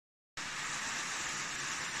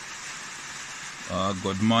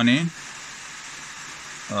Good morning.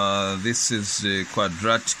 This is the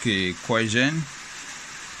quadratic equation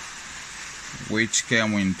which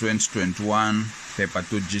came in 2021 paper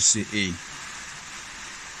 2 GCE.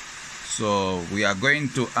 So we are going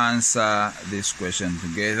to answer this question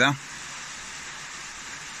together.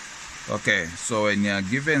 Okay, so when you are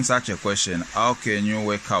given such a question, how can you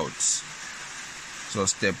work out? So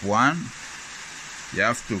step 1, you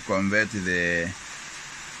have to convert the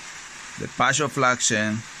partial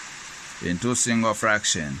fraction into single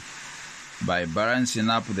fraction by balancing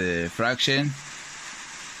up the fraction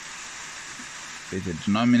with the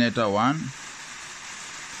denominator 1.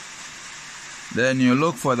 Then you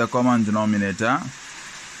look for the common denominator,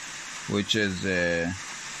 which is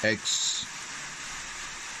x.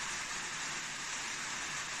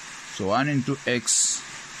 So 1 into x,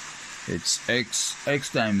 it's x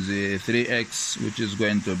times 3x, which is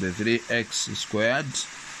going to be 3x squared.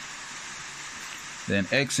 Then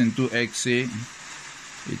x into x,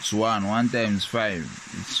 it's 1. 1 times 5,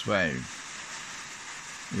 it's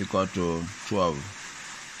 5, equal to 12.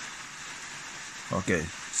 Okay,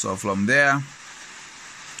 so from there,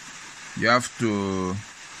 you have to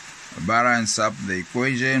balance up the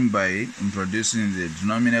equation by introducing the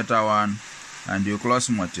denominator 1, and you cross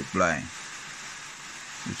multiply,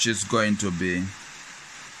 which is going to be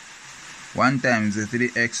 1 times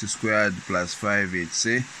 3x squared plus 5, it's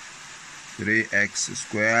 3x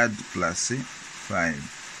squared plus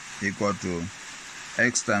 5 equal to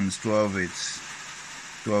x times 12, it's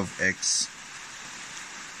 12x.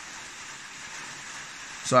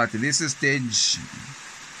 So at this stage,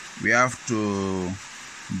 we have to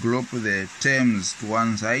group the terms to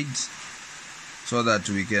one side so that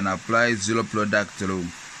we can apply zero product rule.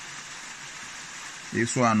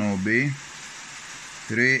 This one will be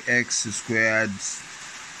 3x squared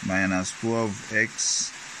minus 12x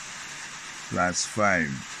plus 5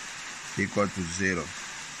 equal to 0.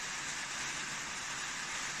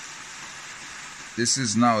 This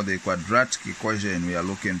is now the quadratic equation we are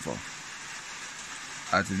looking for.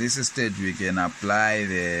 At this stage, we can apply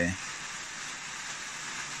the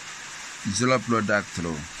zero product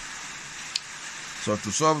rule. So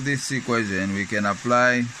to solve this equation, we can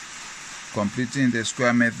apply completing the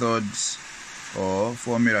square method or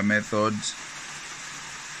formula method.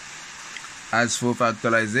 As for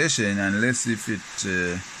factorization, unless if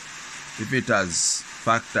it has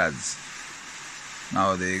factors.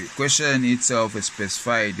 Now the question itself is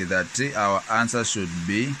specified that our answer should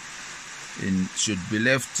be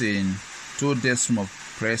left in 2 decimal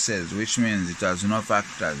places, which means it has no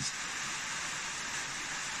factors.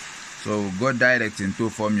 So we'll go direct into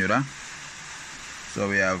formula. So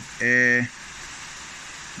we have A,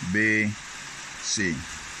 B, C.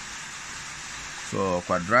 So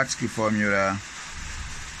quadratic formula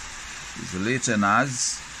is written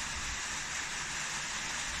as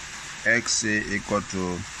x equal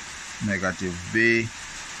to negative b,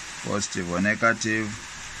 positive or negative,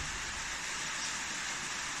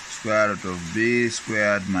 square root of b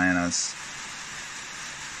squared minus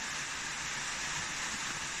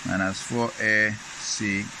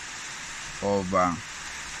 4ac over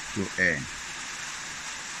 2a.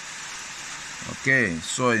 Okay,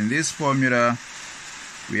 so in this formula,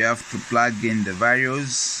 we have to plug in the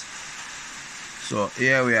values. So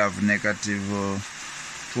here we have negative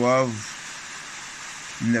 12.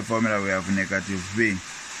 In the formula we have negative b.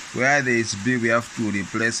 Where there is b, we have to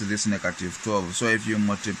replace this negative 12. So if you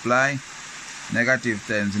multiply negative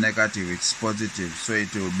times negative, it's positive. So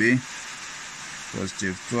it will be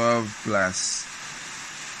positive 12 plus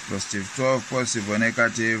positive 12, positive or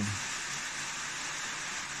negative,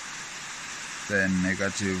 then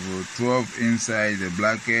negative 12 inside the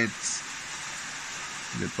brackets,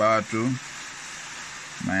 the power 2,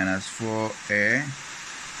 minus 4a,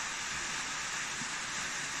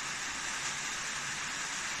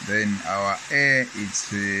 then our a is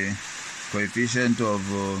the coefficient of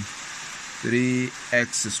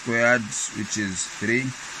 3x squared, which is 3.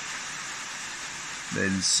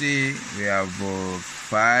 Then c, we have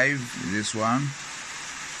 5, this one,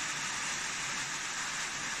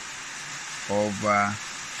 over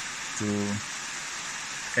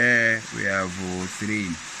 2a, we have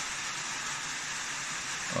 3.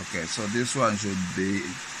 Okay, so this one should be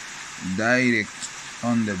direct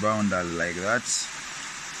on the boundary like that.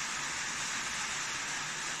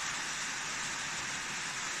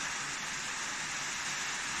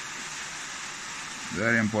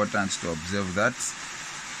 Very important to observe that.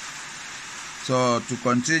 So to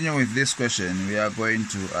continue with this question, we are going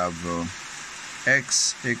to have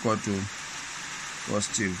x equal to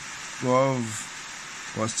positive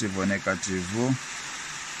 12, positive or negative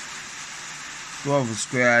 12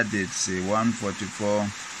 squared, it's 144.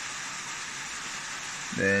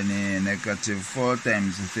 Then negative 4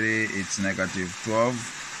 times 3, it's negative 12.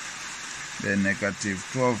 Then negative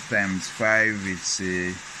 12 times 5, it's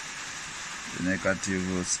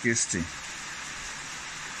negative 60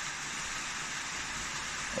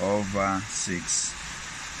 over 6.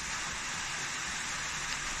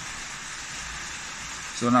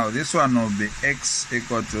 So now this one will be x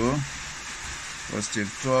equal to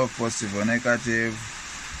positive 12, positive or negative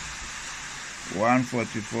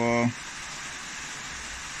 144.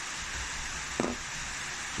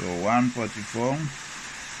 So 144,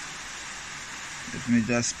 let me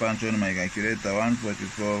just punch on my calculator.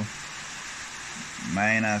 144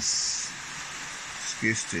 minus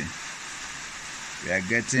 60, we are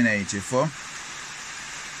getting 84.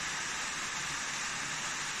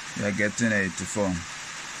 We are getting 84.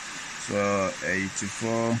 So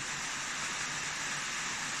 84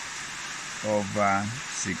 over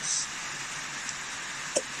 6.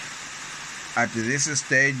 At this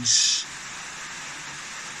stage,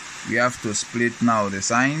 we have to split now the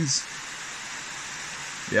signs.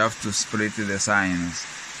 We have to split the signs.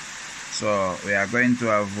 So we are going to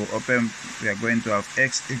have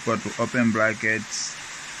x equal to open brackets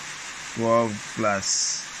 12 plus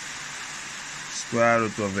square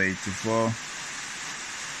root of 84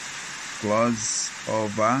 close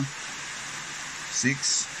over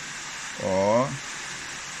 6, or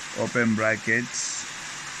open brackets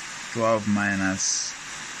 12 minus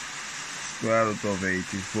square root of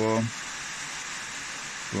 84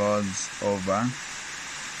 close over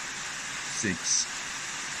 6.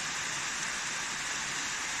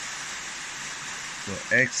 So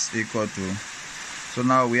x equal to, so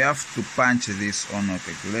now we have to punch this on a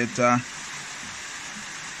calculator.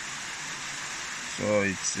 So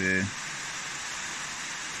it's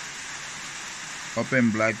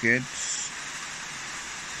open brackets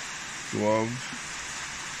 12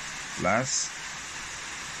 plus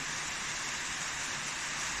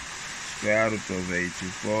square root of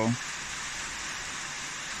 84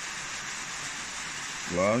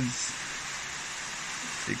 close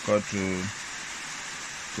equal to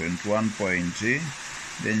 21.3.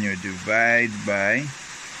 Then you divide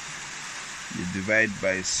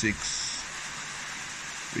by 6,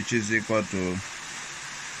 which is equal to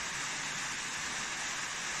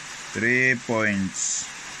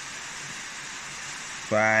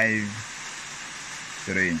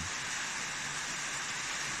 3.53,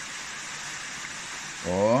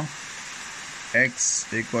 or x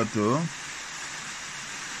equal to,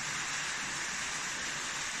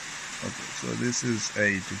 okay, so this is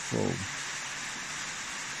 84,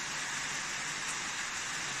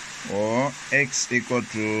 or x equal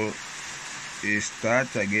to, is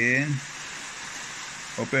start again,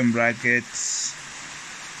 open brackets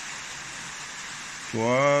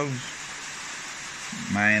 12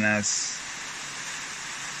 minus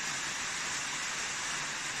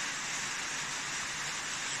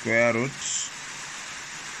square root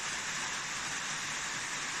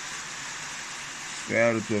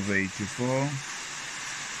of 84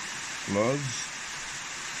 close,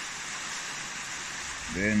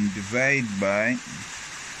 then divide by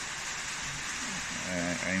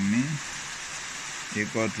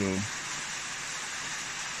equal to,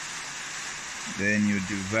 then you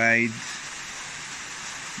divide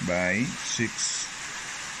by 6,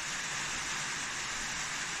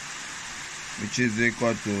 which is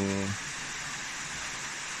equal to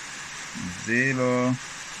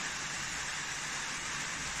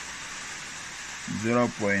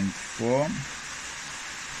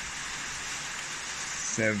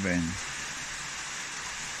 0.47.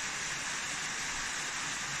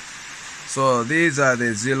 So these are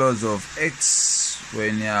the zeros of x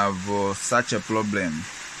when you have such a problem.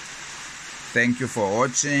 Thank you for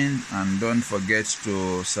watching, and don't forget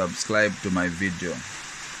to subscribe to my video.